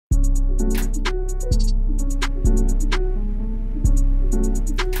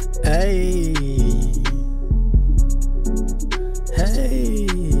Hey, hey,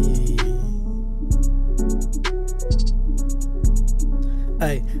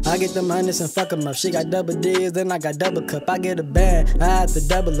 hey, I get them hundreds and fuck 'em up. She got double D's, then I got double cup. I get a band, I have to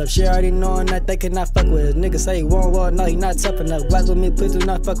double up. She already knowing that they cannot fuck with us. Nigga say he won't walk, no, he not tough enough. Black with me, please do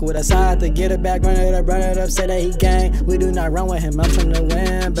not fuck with us. I have to get it back, run it up, say that he gang. We do not run with him, I'm trying to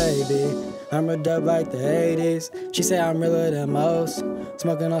win, baby. I'm a dub like the 80s. She say I'm realer than most.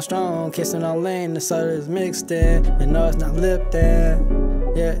 Smoking on strong, kissing on lean. The soda is mixed in, and no, it's not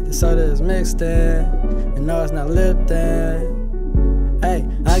Lipton. Yeah, the soda is mixed in, and no, it's not Lipton. Hey,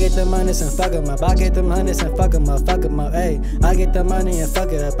 I get the money and fuck 'em up. I get the money and fuck 'em up, fuck 'em up. Hey, I get the money and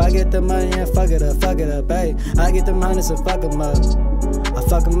fuck it up. I get the money and fuck it up, fuck it up. Hey, I get the money and fuck 'em up. I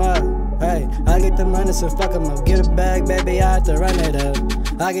fuck 'em up. Hey, I get the money and fuck 'em up. Get a bag, baby, I have to run it up.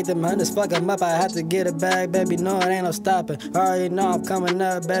 I get them hundreds, fuck 'em up, I have to get a bag, baby, no, it ain't no stopping. Already know I'm coming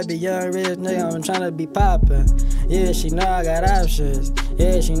up, baby, young rich nigga, I'm tryna be poppin'. Yeah, she know I got options,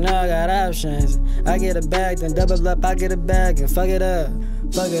 yeah, she know I got options. I get a bag, then double up, I get a bag and fuck it up.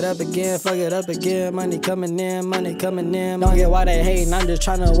 Fuck it up again, fuck it up again. Money coming in, money coming in. Don't get why they hatin', I'm just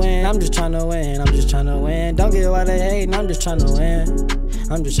tryna win. I'm just tryna win, I'm just tryna win. Don't get why they hatin', I'm just tryna win.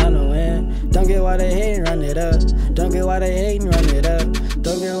 I'm just tryna win. Don't get why they hatin', run it up. Don't get why they hatin', run it up.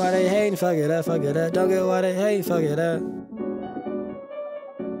 Don't get why they hatin', fuck it up, fuck it up. Don't get why they hatin', fuck it up.